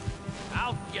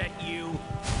 I'll get you.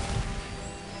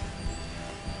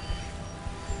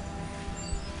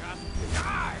 Just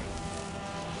die.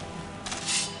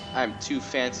 I'm too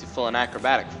fanciful and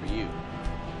acrobatic for you.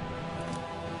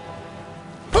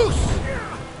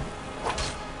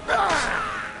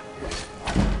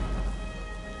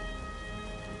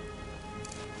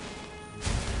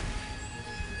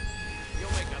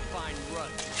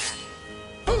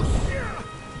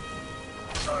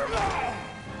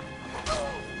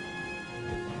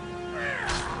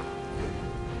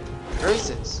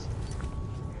 Curses.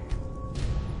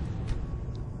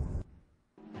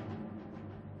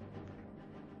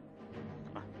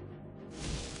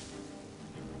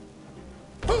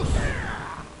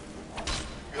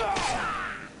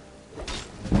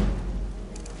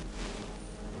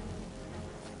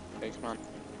 Okay, come on.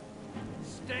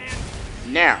 Stand.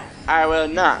 Now, I will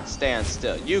not stand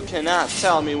still. You cannot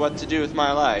tell me what to do with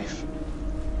my life.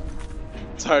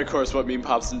 Sorry, of course, what meme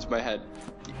pops into my head.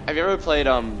 Have you ever played,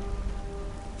 you're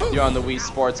on the Wii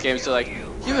Sports games, so like,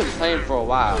 you've been playing for a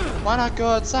while. Why not go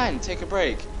outside and take a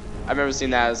break? I remember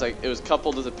seeing that as like, it was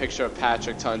coupled with a picture of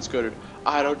Patrick telling Scooter,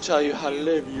 I don't tell you how to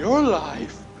live your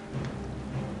life.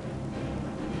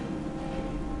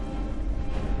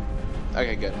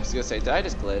 Okay, good. I was gonna say, did I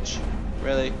just glitch?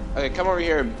 Really? Okay, come over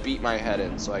here and beat my head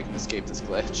in so I can escape this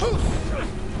glitch. Okay,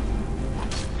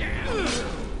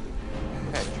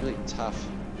 it's really tough.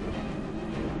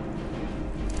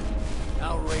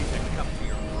 I'll raise a cup to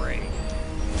your brain.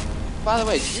 By the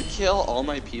way, did you kill all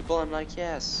my people? I'm like,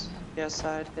 yes. Yes,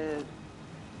 I did.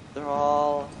 They're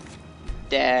all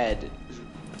dead.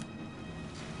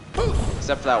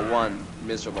 Except for that one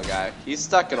miserable guy. He's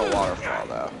stuck in a waterfall,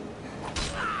 though.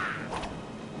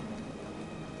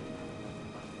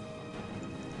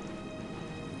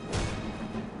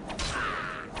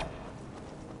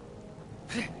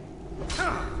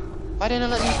 Why didn't it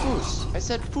let me foos? I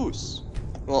said foos.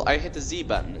 Well, I hit the Z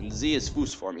button, and Z is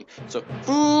foos for me. So,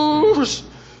 foos!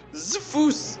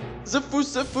 Zafoos!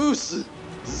 Zafoos, zafoos!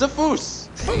 Zafoos!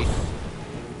 See?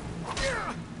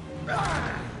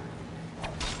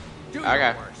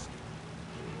 Okay.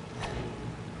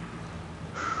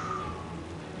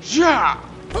 Yeah!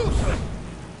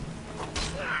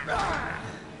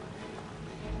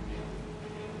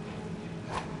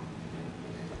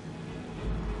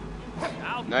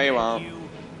 No, you won't.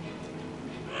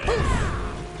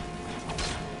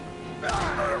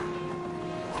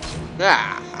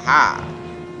 Ah, haha.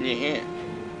 Yeah.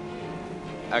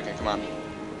 Okay, come on.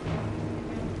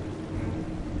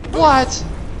 What?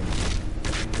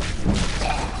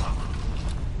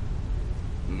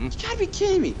 You gotta be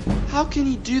kidding me. How can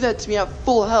he do that to me at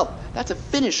full health? That's a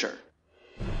finisher.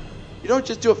 You don't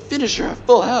just do a finisher at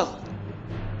full health.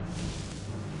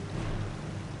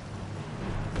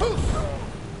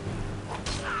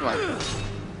 Come on.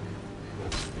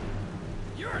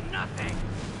 You're nothing.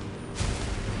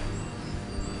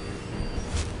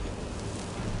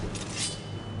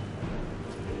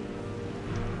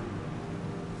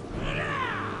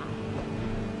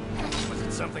 Was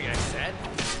it something I said?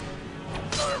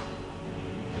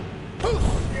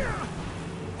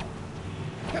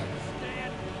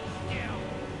 Stand still.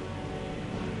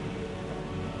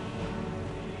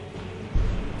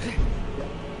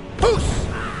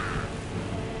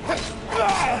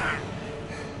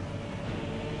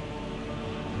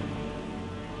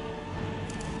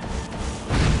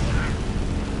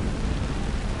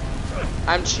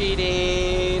 I'm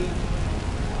cheating.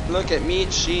 Look at me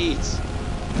cheat. Stand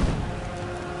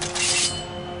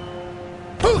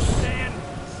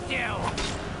still.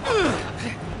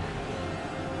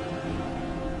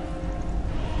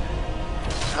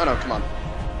 Oh no, come on.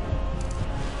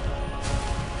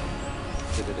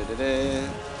 Da-da-da-da-da.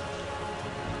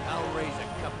 I'll raise a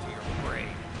cup to your brain.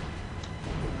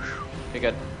 Okay,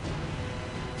 good.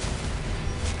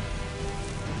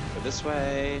 Go this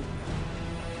way.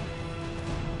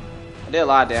 I did a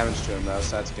lot of damage to him though,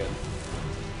 so that's good.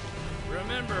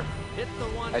 Remember, hit the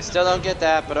one. I still don't get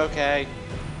that, but okay.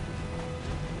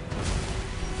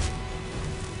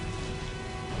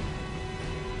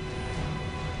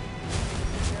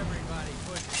 Everybody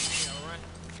pushes me around.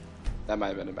 That might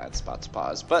have been a bad spot to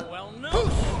pause, but Well, no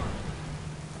more.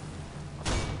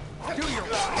 Do your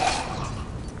work.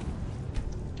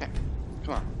 okay.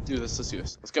 Come on, do this, let's do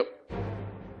this. Let's go.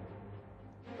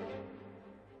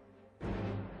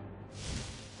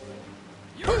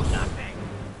 You're nothing.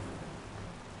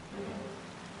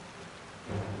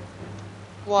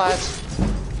 What?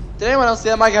 Did anyone else see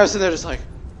that? My guy was sitting there just like,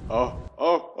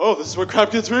 oh, this is where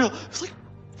crap gets real. I was like,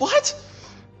 what?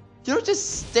 You don't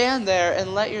just stand there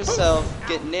and let yourself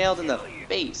get nailed in the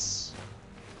face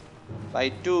by a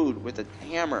dude with a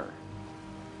hammer.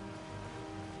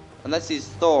 Unless he's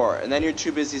Thor, and then you're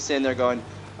too busy sitting there going,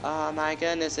 oh my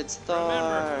goodness, it's Thor.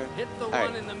 Remember, hit the All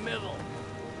one right. in the middle.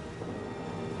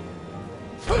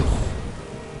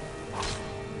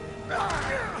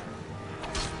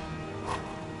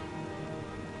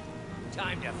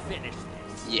 Time to finish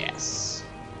this. Yes.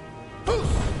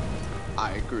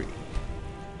 I agree.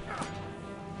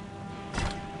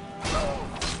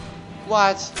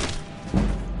 What?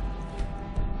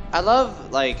 I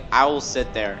love, like, I will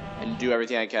sit there and do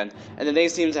everything I can, and then they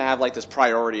seem to have, like, this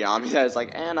priority on me that is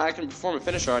like, and I can perform a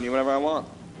finisher on you whenever I want.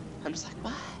 I'm just like,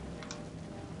 what?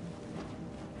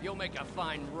 You'll make a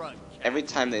fine rug. Every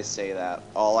time they say that,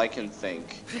 all I can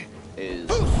think is,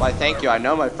 why, thank you, I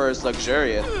know my first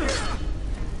luxurious.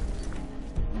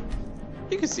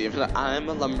 You can see him, like, I'm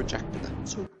a lumberjack, but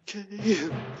that's okay.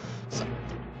 So,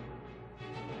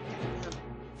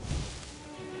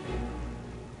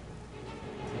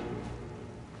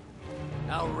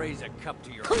 I'll raise a cup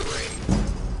to your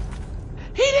grave.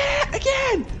 he did it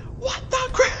again! What the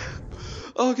crap?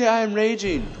 Okay, I am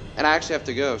raging. And I actually have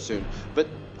to go soon. But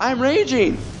I'm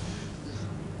raging!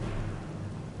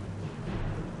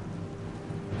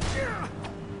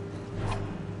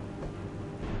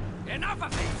 Enough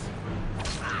of this!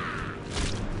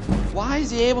 Why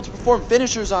is he able to perform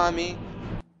finishers on me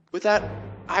with that?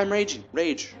 I'm raging.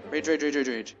 Rage. Rage, rage, rage, rage,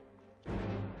 rage.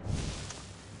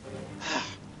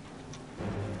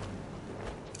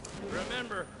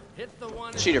 Remember, hit the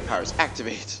one. Cheater powers,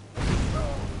 activate.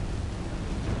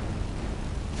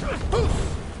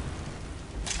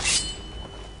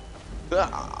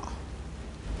 Ah.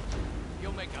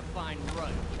 You'll make a fine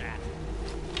rug, cat.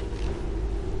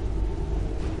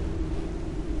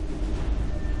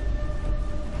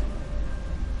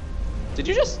 Did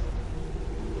you just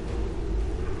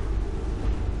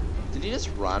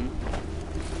run?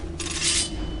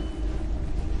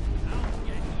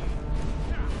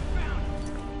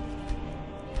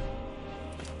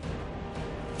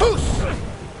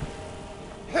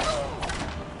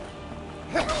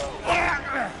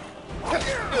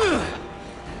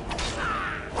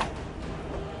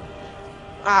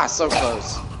 Ah, so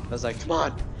close. I was like, come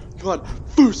on,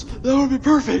 Foos, that would be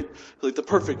perfect. Like the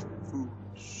perfect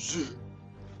Foos.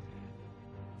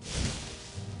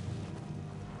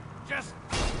 Just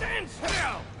stand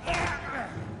still.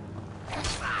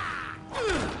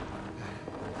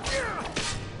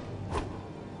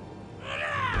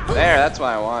 There, that's what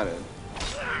I wanted.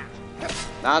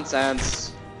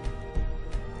 Nonsense.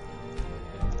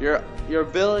 Your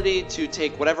ability to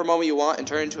take whatever moment you want and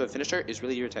turn it into a finisher is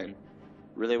really irritating.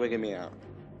 Really wigging me out.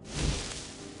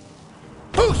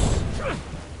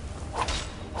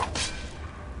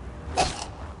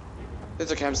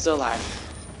 It's okay, I'm still alive.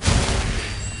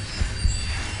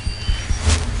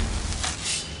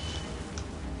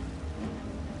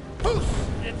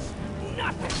 It's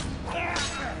nothing.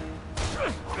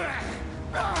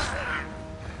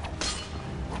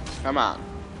 Come on.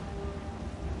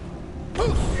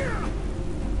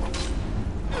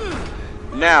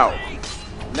 No.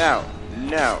 No.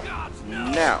 No.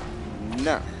 No.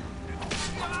 No.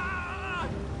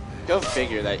 Go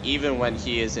figure that even when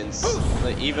he is in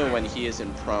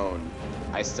prone,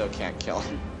 I still can't kill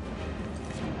him.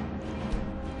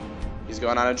 He's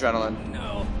going on adrenaline.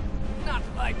 No, not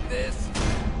like this.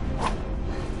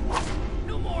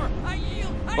 No more. I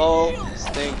yield. Bull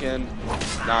stinking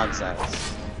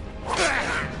nonsense.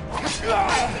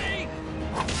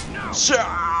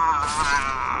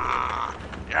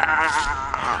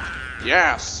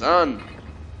 Yeah, son.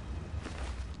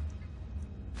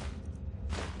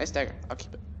 Nice dagger. I'll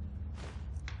keep it.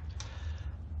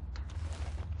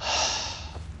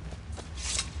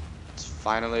 It's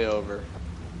finally over.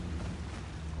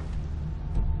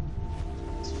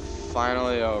 It's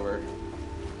finally over.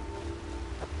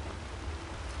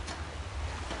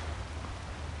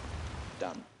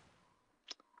 Done.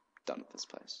 Done with this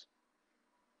place.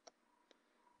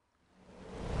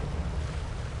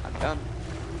 I'm done.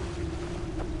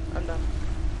 I'm done.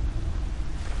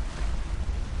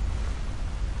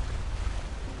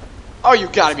 Oh, you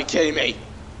gotta be kidding me!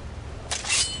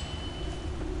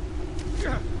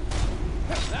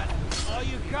 That's all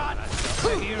you got?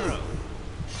 A hero.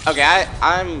 Okay,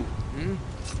 I'm...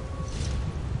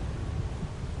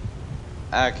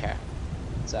 Okay.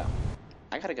 So,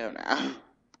 I gotta go now.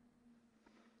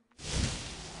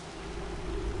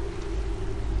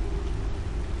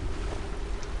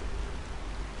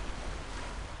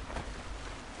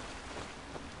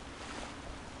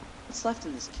 What's left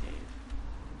in this cave?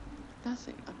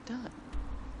 Nothing. I'm done.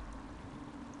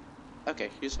 Okay,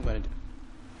 here's what I'm gonna do.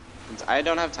 Since I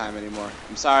don't have time anymore.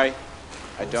 I'm sorry.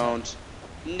 I don't.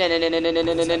 Go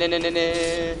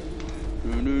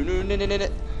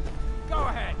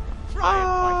ahead. Try and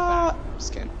fight back.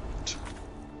 Just kidding.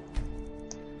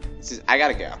 See, I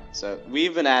gotta go. So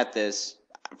we've been at this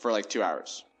for like 2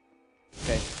 hours.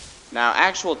 Okay. Now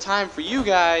actual time for you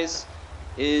guys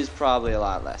is probably a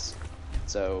lot less.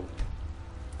 So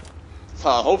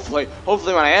hopefully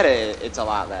when I edit it, it's a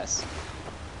lot less.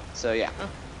 So yeah.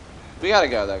 We gotta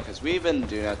go though, because we've been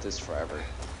doing this forever.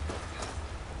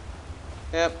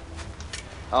 Yep.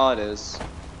 All it is.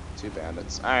 2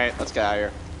 bandits. Alright, let's get out of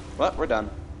here. Well, we're done.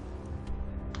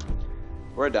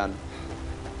 We're done.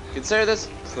 Consider this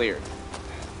cleared.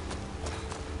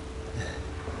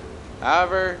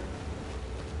 However,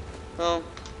 well,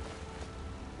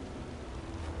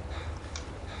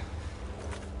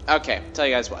 okay, tell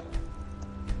you guys what.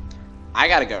 I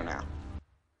gotta go now.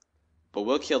 But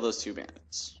we'll kill those 2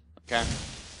 bandits. Okay?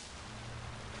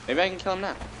 Maybe I can kill them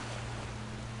now.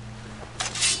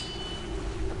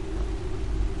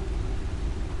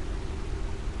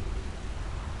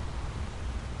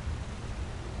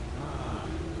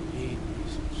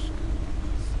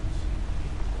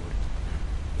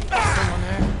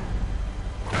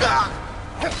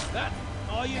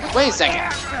 Wait a second!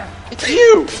 It's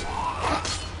you!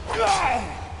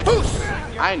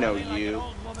 I know you.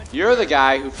 You're the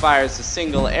guy who fires a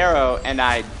single arrow and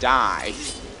I die.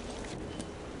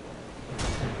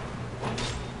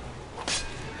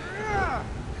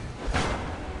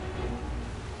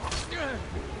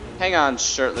 Hang on,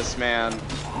 shirtless man.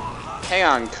 Hang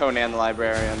on, Conan the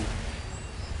Librarian.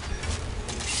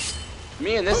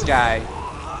 Me and this guy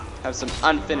have some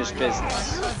unfinished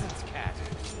business.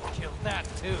 That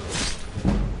too.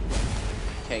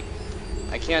 Okay,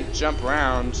 I can't jump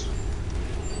around.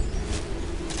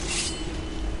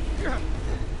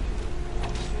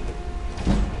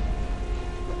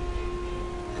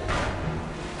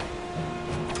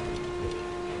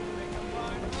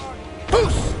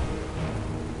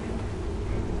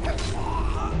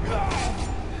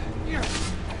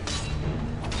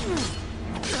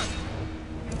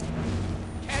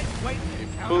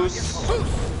 Boost.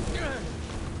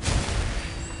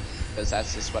 Because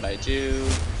that's just what I do.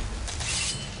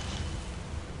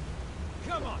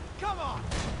 Come on, come on.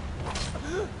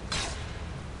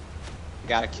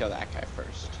 Gotta kill that guy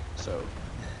first. So.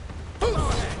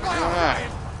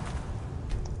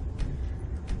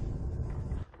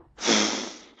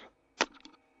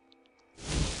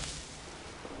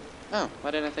 Oh,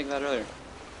 why didn't I think of that earlier?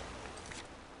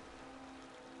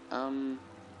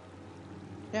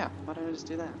 Yeah, why don't I just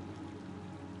do that?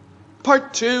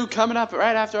 Part 2 coming up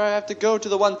right after I have to go to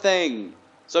the one thing.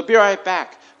 So be right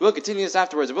back. We'll continue this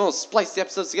afterwards and we'll splice the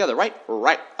episodes together, right?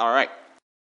 Right. Alright.